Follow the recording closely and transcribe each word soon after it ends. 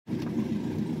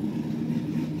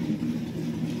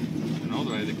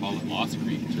why they call it Moss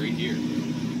Creek. It's right here.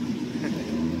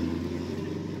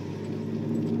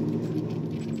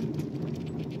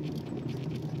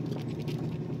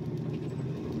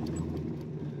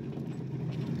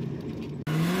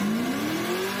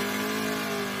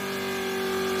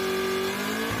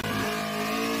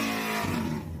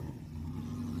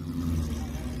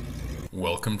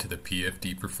 Welcome to the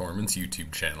PFD Performance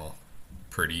YouTube channel.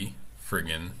 Pretty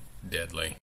friggin'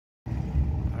 deadly.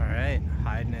 Alright,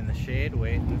 hiding in the shade,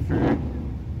 waiting for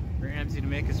Ramsey to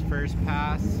make his first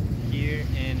pass here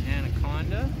in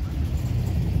Anaconda.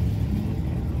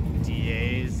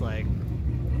 DA's like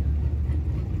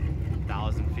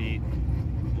 1,000 feet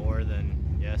more than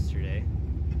yesterday.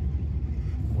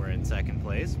 We're in second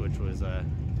place, which was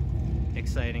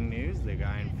exciting news. The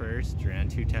guy in first ran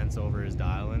 2/10 over his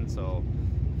dial-in, so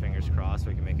fingers crossed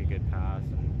we can make a good pass.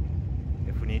 And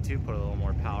if we need to, put a little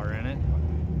more power in it.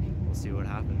 We'll see what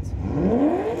happens.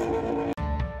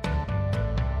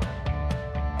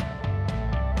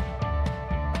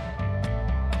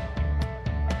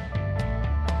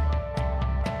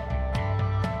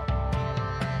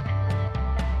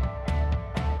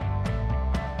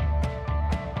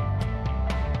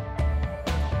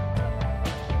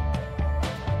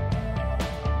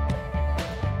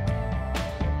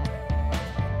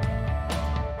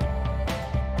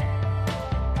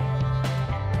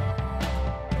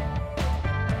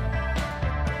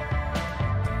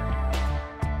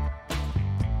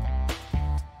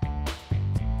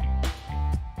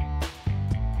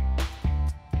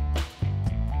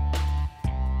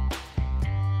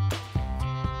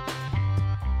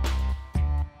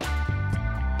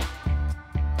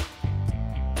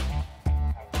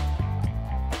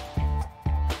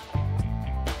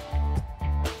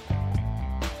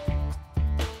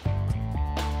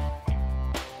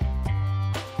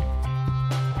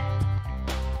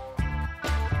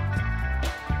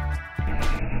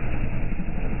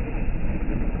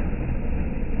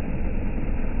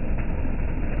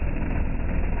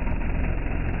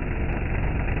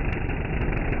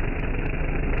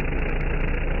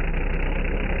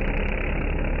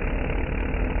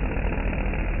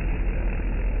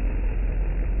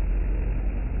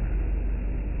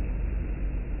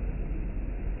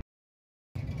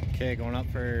 Okay, going up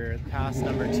for pass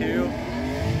number 2.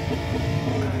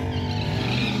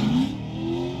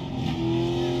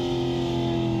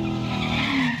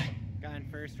 Guy in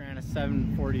first ran a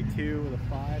 7:42 with a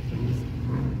 5, so he's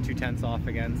 2/10 off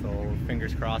again, so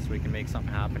fingers crossed we can make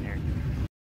something happen here.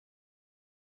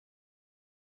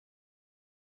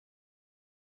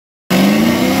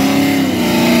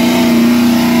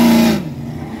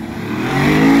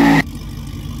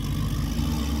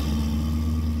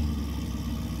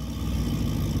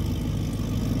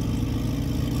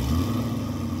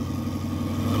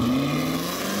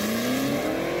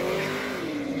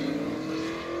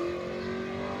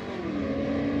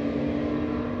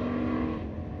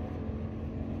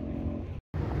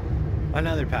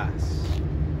 Another pass.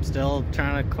 Still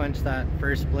trying to clinch that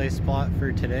first place spot for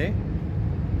today.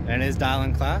 And it is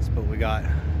dial-in class, but we got,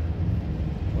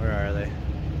 where are they?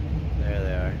 There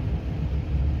they are.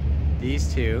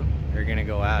 These two are gonna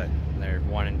go at it. They're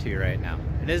 1 and 2 right now.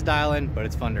 It is dial-in, but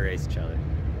it's fun to race each other.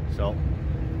 So,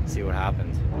 see what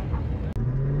happens.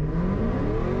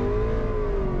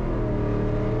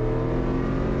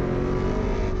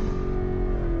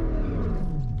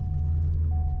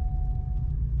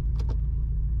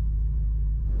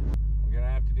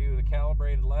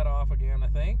 Calibrated let off again, I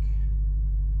think.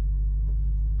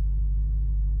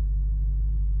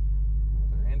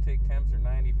 Their intake temps are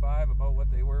 95, about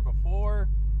what they were before.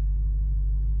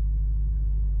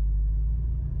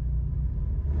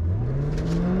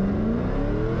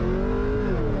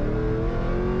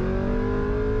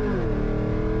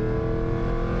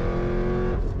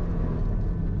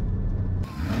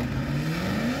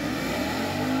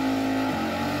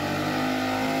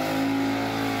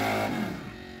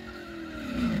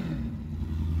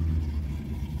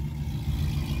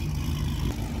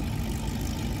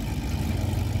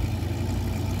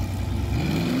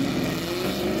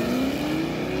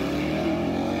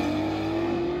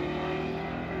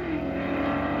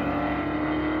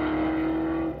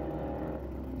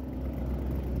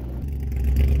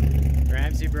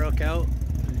 Ramsey broke out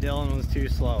and Dylan was too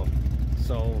slow.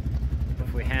 So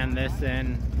if we hand this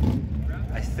in,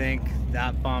 I think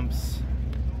that bumps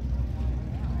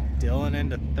Dylan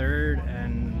into third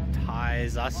and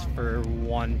ties us for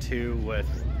 1-2 with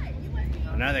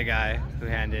another guy who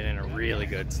handed in a really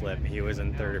good slip. He was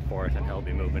in third or fourth and he'll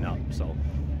be moving up. So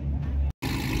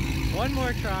one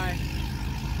more try,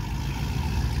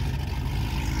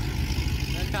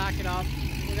 then pack it up.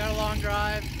 We got a long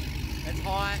drive. It's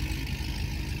hot.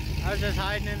 I was just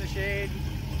hiding in the shade.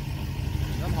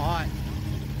 I'm hot.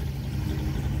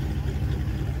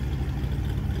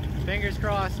 Fingers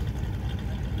crossed.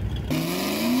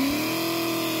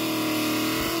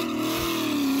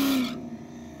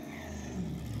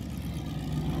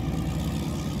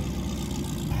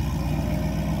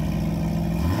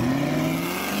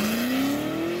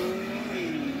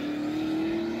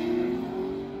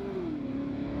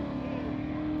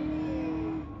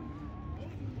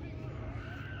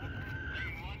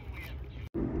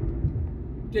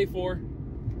 Day 4.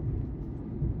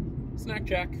 Snack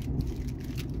check.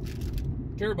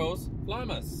 Turbos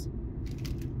Flamas.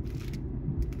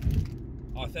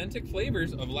 Authentic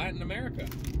flavors of Latin America.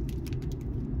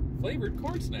 Flavored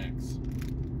corn snacks.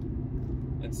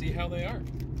 Let's see how they are.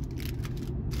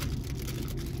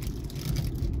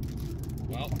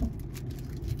 Well,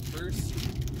 first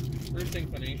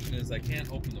inclination is I can't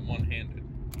open them one-handed.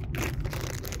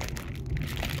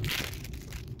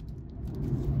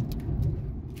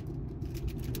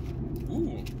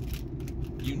 Ooh,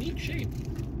 unique shape.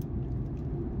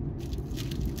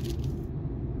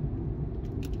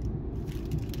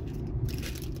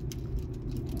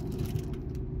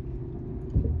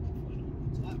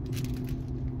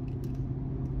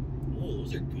 Oh,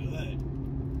 those are good.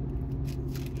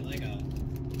 They're like a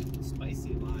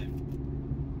spicy lime.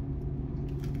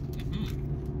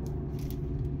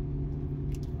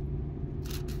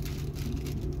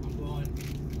 I'm going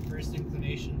first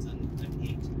inclinations and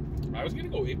 8. I was gonna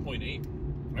go 8.8.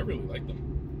 I really like them.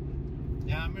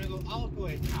 Yeah, I'll go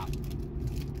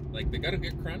 8.5. Like, they got a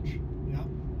good crunch. Yeah.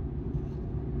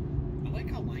 I like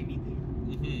how limey they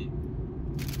are. You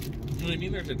know what I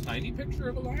mean? There's a tiny picture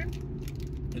of a lime,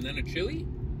 and then a chili,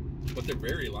 but they're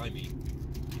very limey.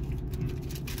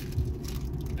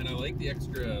 And I like the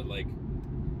extra, like,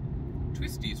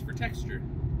 twisties for texture.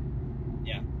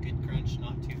 Yeah, good crunch,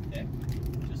 not too thick.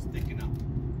 Just thick enough.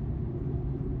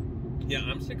 Yeah,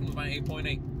 I'm sticking with my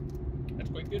 8.8. That's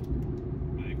quite good.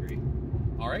 I agree.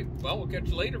 All right, well, we'll catch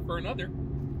you later for another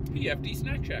PFD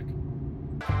snack check.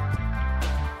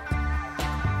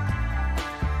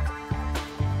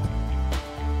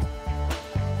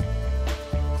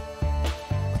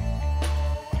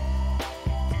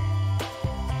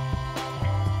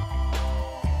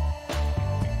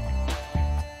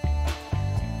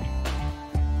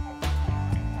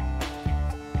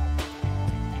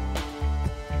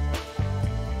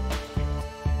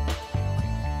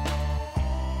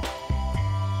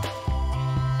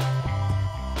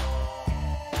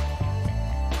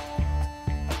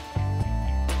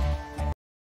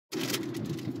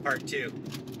 Part 2.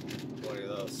 What are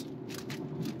those?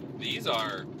 These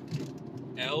are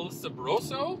El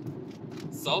Sabroso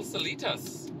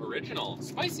Salsalitas Original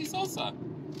Spicy Salsa.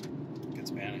 Good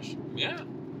Spanish. Yeah.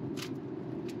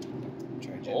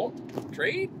 Try it. Oh,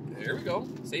 trade. There we go.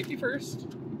 Safety first.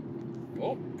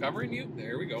 Oh, covering you.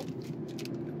 There we go.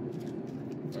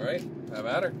 All right, have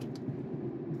at her.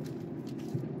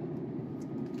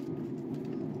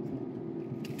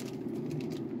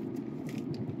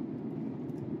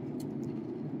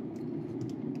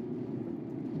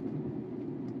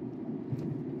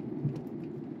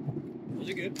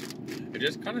 Really good. It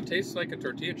just kind of tastes like a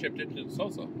tortilla chip dipped in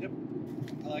salsa. Yep.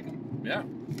 I like them. Yeah,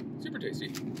 super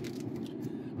tasty.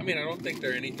 I mean, I don't think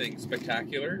they're anything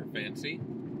spectacular or fancy.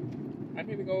 I'd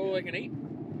maybe go like an 8.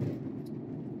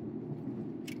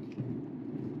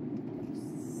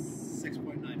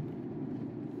 6.9.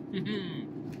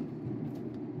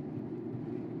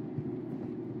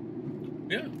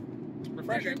 Yeah,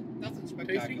 refreshing. Nothing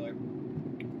spectacular.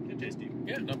 Good tasty.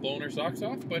 Yeah, not blowing our socks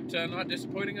off, but not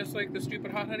disappointing us like the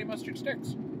stupid hot honey mustard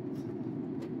sticks.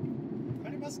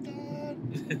 Honey mustard.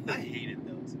 I hated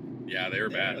those. Yeah, they were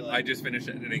bad. Were like, I just finished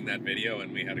editing that video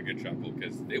and we had a good chuckle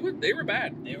because they were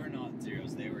bad. They were not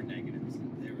zeros. They were negatives.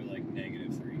 They were like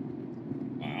 -3.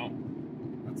 Wow.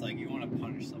 That's like you want to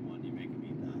punish someone, you make them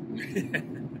eat that.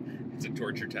 It's a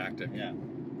torture tactic. Yeah.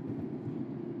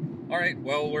 All right.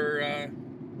 Well, we're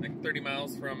like 30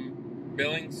 miles from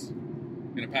Billings.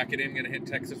 Gonna pack it in. Gonna hit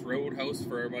Texas Roadhouse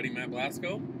for our buddy Matt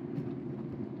Blasco,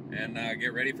 and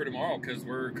get ready for tomorrow because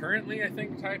we're currently, I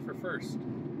think, tied for first.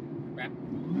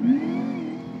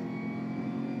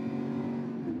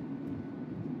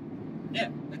 Yeah,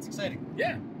 that's exciting.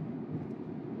 Yeah.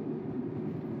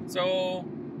 So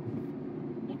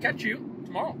we'll catch you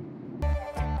tomorrow.